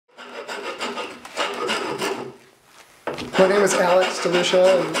My name is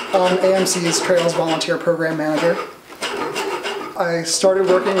DeLucia, and I'm AMC's Trails Volunteer Program Manager. I started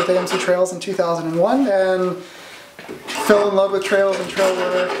working with AMC Trails in 2001 and fell in love with trails and trail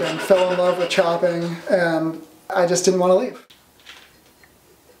work and fell in love with chopping, and I just didn't want to leave.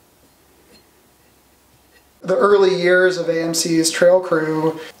 The early years of AMC's trail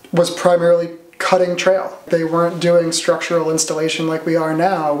crew was primarily cutting trail. They weren't doing structural installation like we are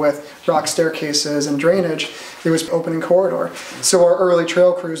now with rock staircases and drainage. It was opening corridor. So our early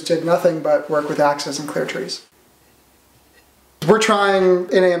trail crews did nothing but work with axes and clear trees. We're trying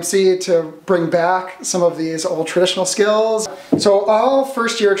in AMC to bring back some of these old traditional skills. So all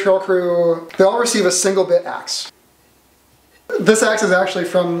first year trail crew, they all receive a single bit axe. This axe is actually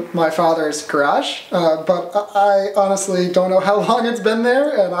from my father's garage, but I honestly don't know how long it's been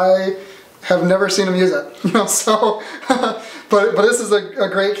there, and I have never seen him use it. But this is a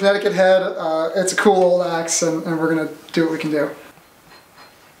great Connecticut head. It's a cool old axe, and we're gonna do what we can do.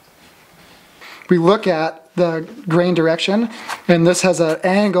 We look at the grain direction, and this has an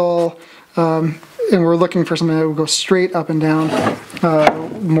angle, and we're looking for something that will go straight up and down,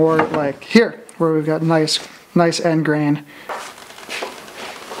 more like here, where we've got nice end grain.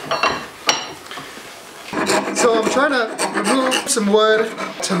 So I'm trying to remove some wood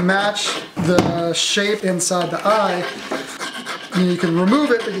to match the shape inside the eye. And you can remove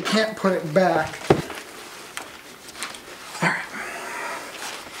it, but you can't put it back. All right.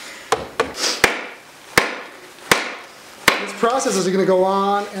 This process is going to go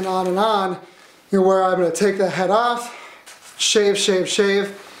on and on and on, where I'm going to take the head off, shave,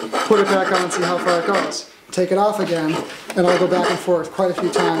 put it back on and see how far it goes. Take it off again, and I'll go back and forth quite a few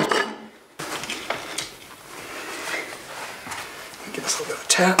times. Give us a little bit of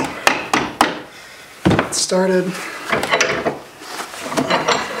tap. Get started.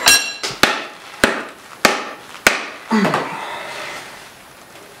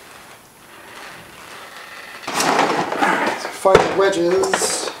 Find the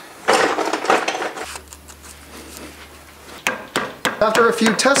wedges. After a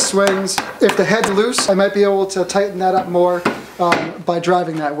few test swings, if the head's loose, I might be able to tighten that up more by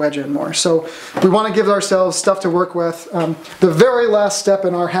driving that wedge in more. So we want to give ourselves stuff to work with. The very last step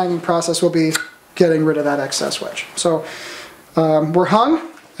in our hanging process will be getting rid of that excess wedge. So we're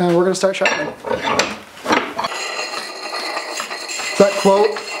hung, and we're going to start sharpening. That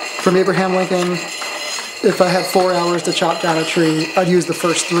quote from Abraham Lincoln, if I had 4 hours to chop down a tree, I'd use the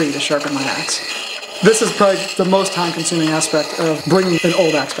first 3 to sharpen my axe. This is probably the most time-consuming aspect of bringing an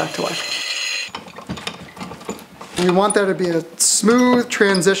old axe back to life. We want there to be a smooth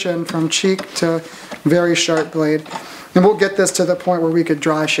transition from cheek to very sharp blade. And we'll get this to the point where we could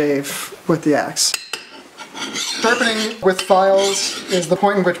dry shave with the axe. Sharpening with files is the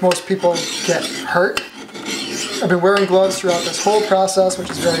point in which most people get hurt. I've been wearing gloves throughout this whole process, which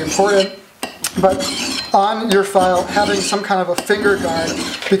is very important. But on your file, having some kind of a finger guide,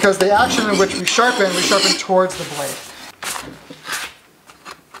 because the action in which we sharpen towards the blade.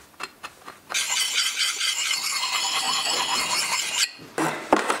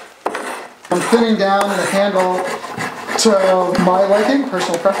 I'm thinning down the handle to my liking,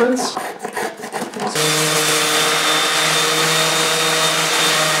 personal preference.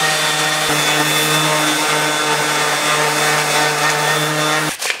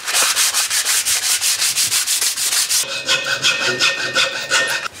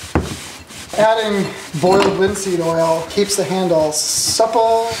 Adding boiled linseed oil keeps the handle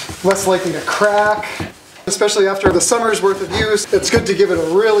supple, less likely to crack. Especially after the summer's worth of use, it's good to give it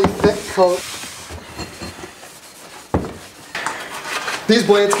a really thick coat. These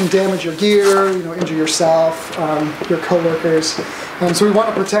blades can damage your gear, injure yourself, your coworkers. So we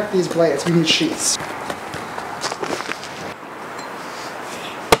want to protect these blades. We need sheaths.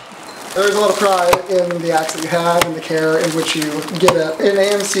 There's a lot of pride in the axe that you have and the care in which you give it. In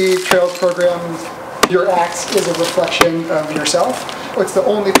AMC Trails program, your axe is a reflection of yourself. It's the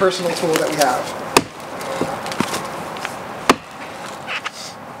only personal tool that we have.